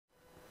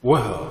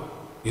Well,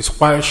 it's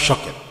quite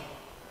shocking.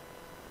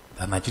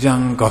 The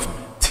Nigerian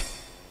government,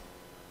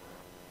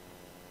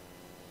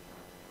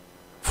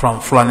 from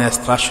Fulani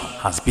extraction,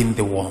 has been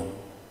the one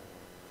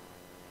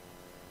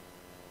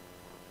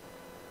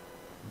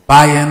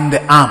buying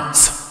the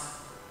arms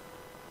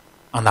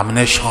and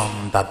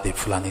ammunition that the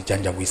Fulani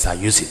Janjaweeds are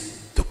using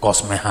to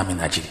cause mayhem in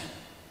Nigeria.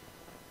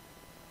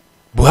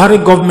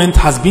 Buhari government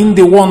has been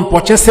the one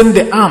purchasing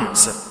the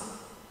arms.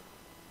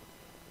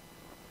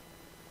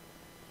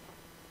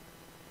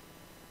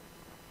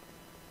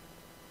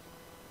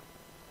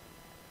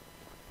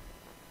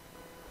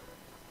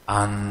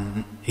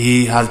 And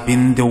he has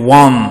been the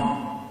one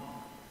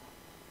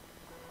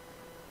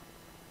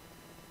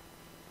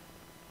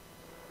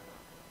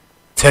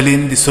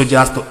telling the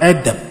soldiers to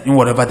aid them in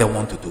whatever they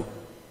want to do.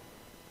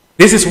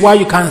 This is why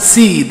you can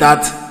see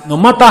that no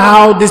matter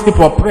how these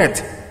people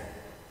operate,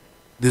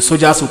 the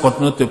soldiers will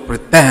continue to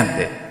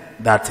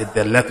pretend that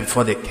they left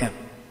before they came.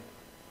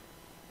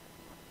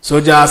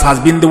 Soldiers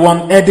has been the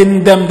one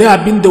aiding them. They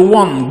have been the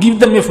one give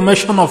them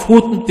information of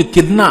who to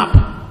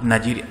kidnap in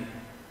Nigeria,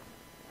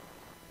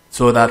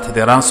 so that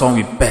the ransom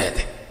will be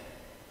paid.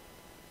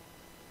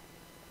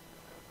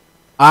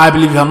 I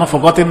believe you have not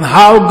forgotten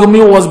how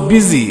Gumi was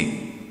busy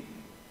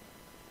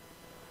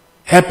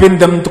helping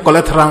them to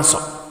collect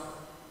ransom.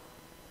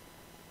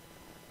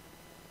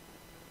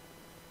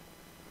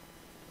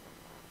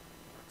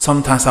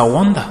 Sometimes I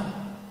wonder,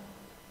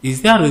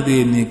 is there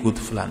really any good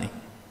Fulani?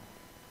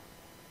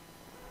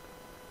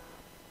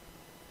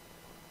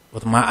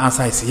 But my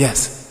answer is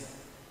yes.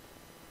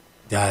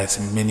 There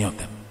is many of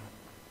them.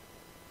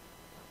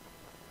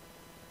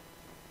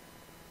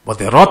 But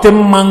the rotten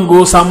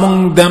mangoes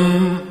among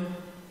them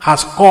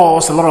has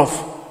caused a lot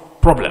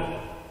of problem.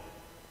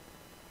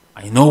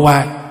 I know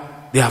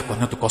why they have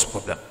continued to cause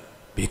problem.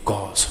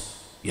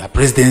 Because your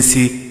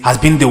presidency has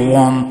been the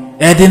one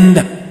aiding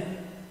them.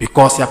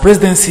 Because your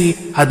presidency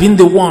has been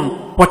the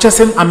one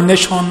purchasing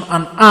ammunition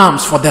and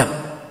arms for them.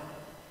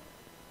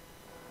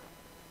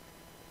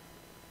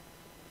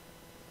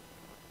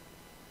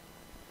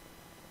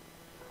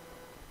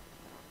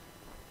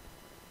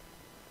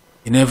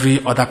 In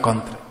every other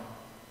country,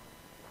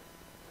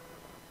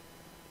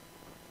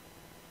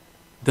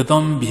 they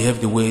don't behave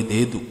the way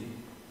they do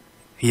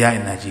here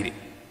in Nigeria.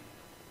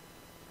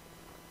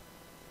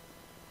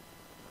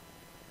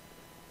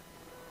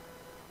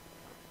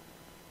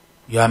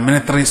 Your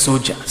military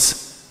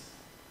soldiers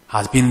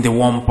has been the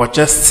one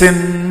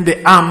purchasing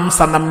the arms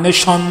and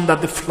ammunition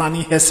that the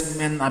Fulani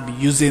herdsmen are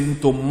using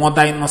to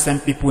murder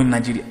innocent people in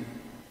Nigeria.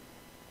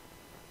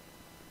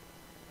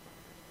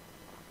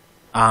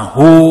 And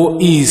who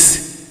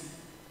is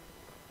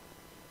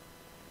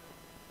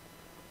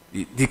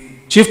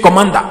the chief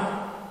commander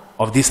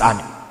of this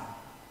army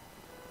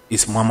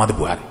is Muhammad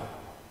Buhari.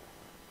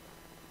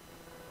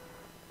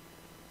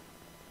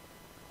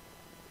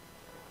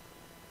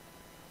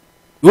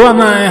 You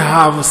and I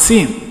have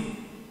seen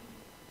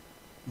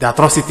the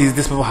atrocities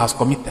these people have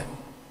committed.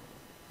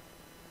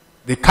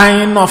 The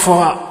kind of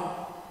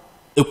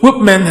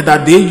equipment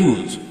that they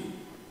use,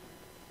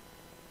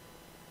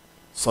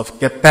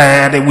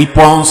 sophisticated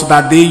weapons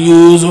that they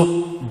use,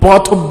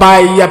 bought by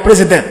a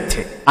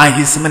president and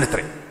his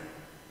military.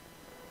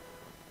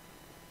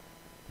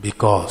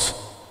 Because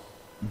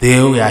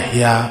they were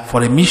here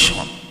for a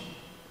mission,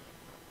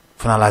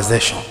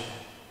 finalization.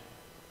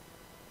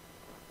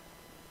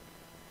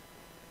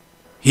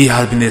 He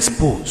has been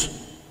exposed.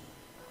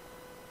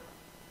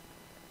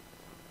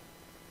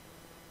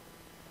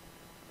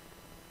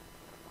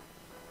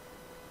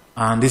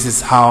 And this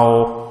is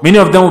how many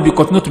of them will be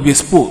continued to be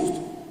exposed.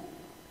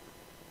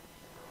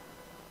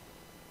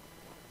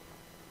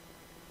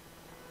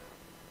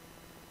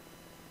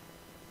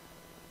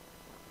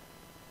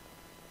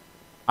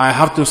 I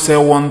have to say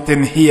one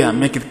thing here,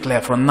 make it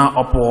clear from now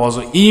upwards.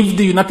 If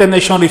the United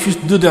Nations refuse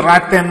to do the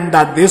right thing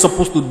that they're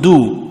supposed to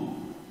do,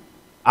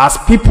 as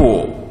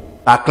people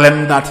that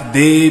claim that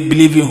they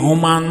believe in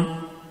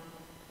human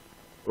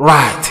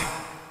right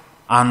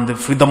and the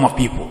freedom of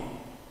people,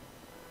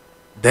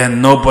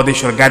 then nobody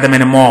should guide them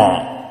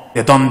anymore.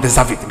 They don't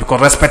deserve it, because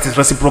respect is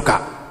reciprocal.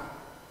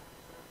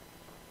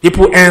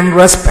 People earn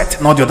respect,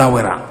 not the other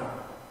way around.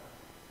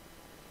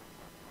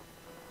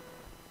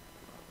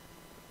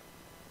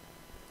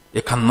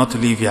 You cannot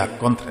leave your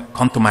country,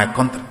 come to my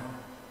country,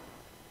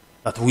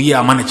 that we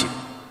are managing,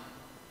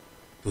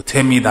 to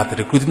tell me that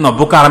the recruiting of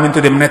Boko Haram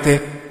into the military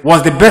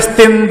was the best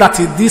thing that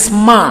this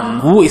man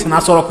who is in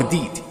Asorok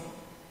did.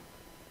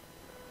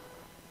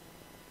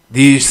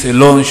 This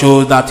alone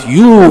shows that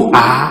you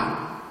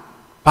are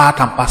part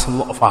and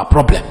parcel of our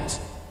problems.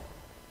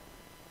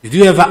 Did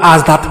you ever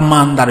ask that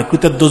man that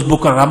recruited those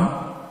Boko Haram,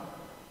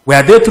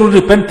 were they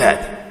truly repented?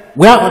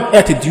 Where on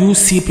earth do you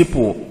see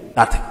people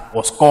that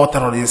was called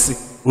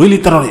terrorists, really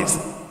terrorists,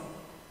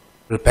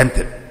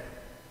 repented?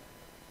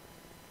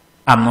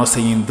 I'm not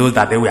saying those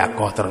that they were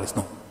called terrorists,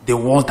 no. The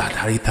ones that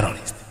are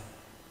terrorists.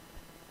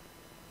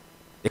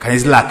 You can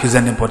easily accuse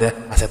anybody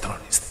as a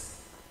terrorist.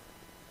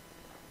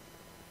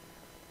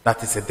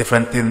 That is a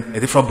different thing, a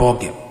different ball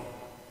game.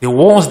 The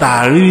ones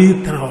that are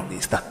really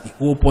terrorists, that the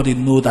whole body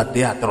know that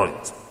they are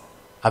terrorists.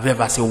 Have you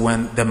ever seen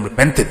when them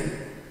repented?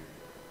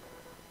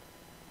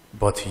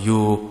 But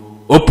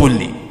you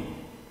openly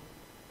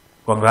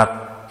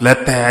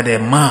congratulated a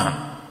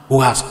man who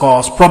has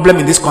caused problem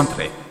in this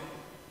country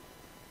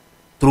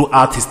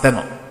throughout his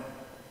tenure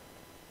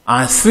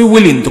and still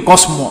willing to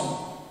cause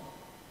more.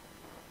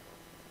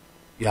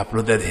 You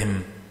applauded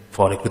him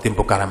for recruiting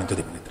Boko Haram into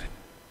the military.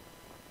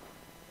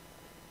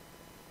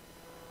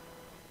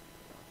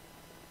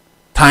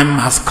 Time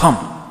has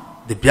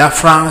come. The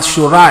Biafrans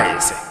should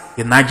rise.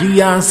 The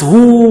Nigerians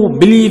who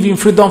believe in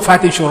freedom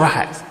fighting should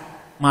rise.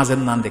 Mazen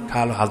Nnamdi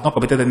Kanu has not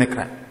committed any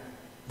crime.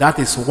 That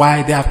is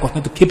why they have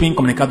continued to keep him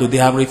incommunicado. They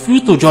have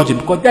refused to judge him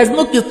because there is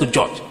no case to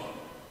judge.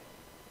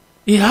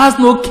 He has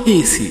no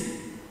case.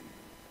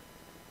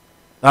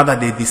 Rather,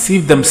 they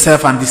deceive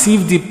themselves and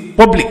deceive the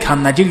public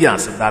and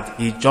Nigerians that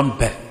he jumped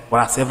bail,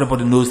 whereas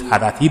everybody knows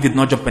that he did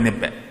not jump any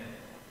bail.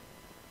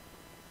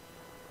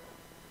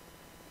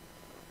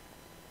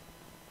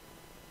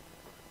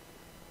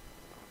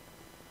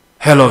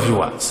 Hello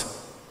viewers,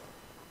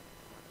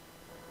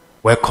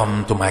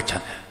 welcome to my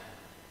channel.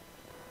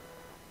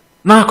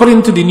 Now,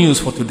 according to the news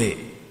for today,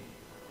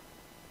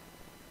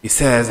 it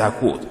says, I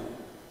quote,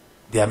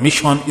 their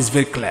mission is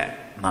very clear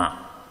now.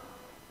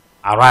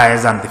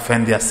 Arise and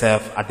defend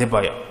yourself,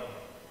 Adeboye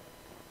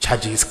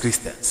charges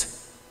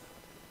Christians.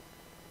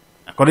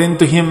 According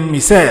to him, he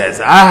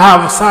says, I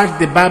have searched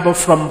the Bible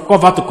from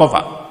cover to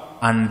cover,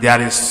 and there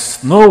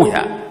is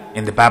nowhere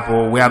in the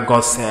Bible where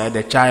God said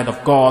a child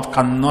of God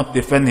cannot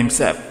defend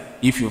himself.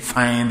 If you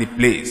find the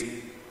place,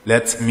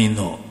 let me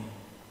know.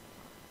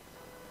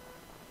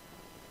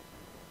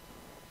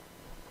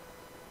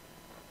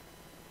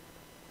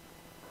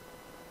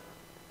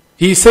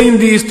 He is saying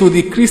this to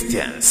the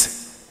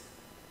Christians,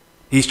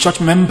 his church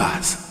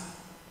members.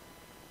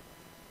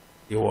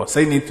 He was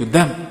saying it to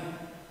them.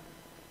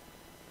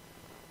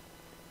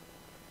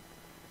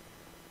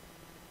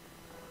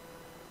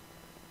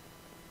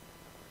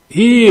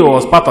 He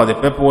was part of the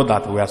people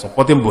that were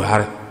supporting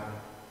Buhari.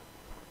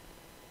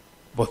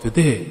 But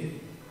today,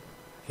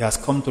 he has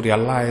come to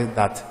realize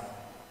that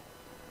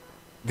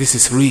this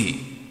is real.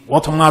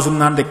 What Mazen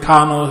Nnamdi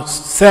Kanu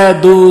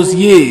said those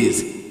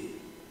years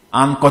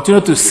and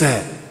continue to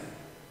say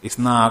is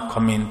now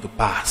coming to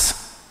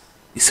pass.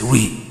 It's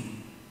real.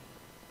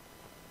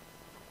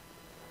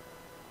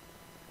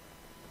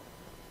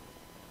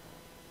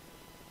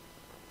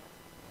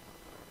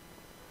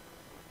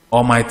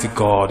 Almighty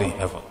God in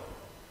heaven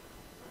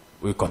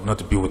will continue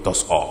to be with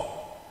us all.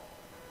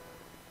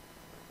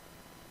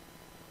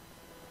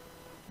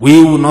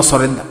 We will not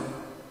surrender.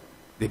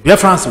 The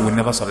Biafrans will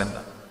never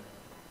surrender,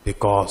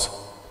 because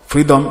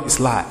freedom is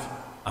life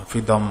and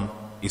freedom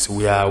is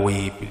where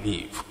we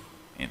believe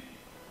in.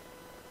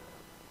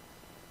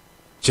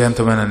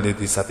 Gentlemen and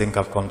ladies, I think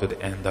I've come to the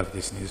end of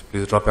this news.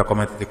 Please drop your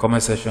comment in the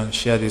comment section,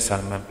 share this,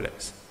 and remain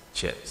blessed.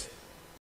 Cheers.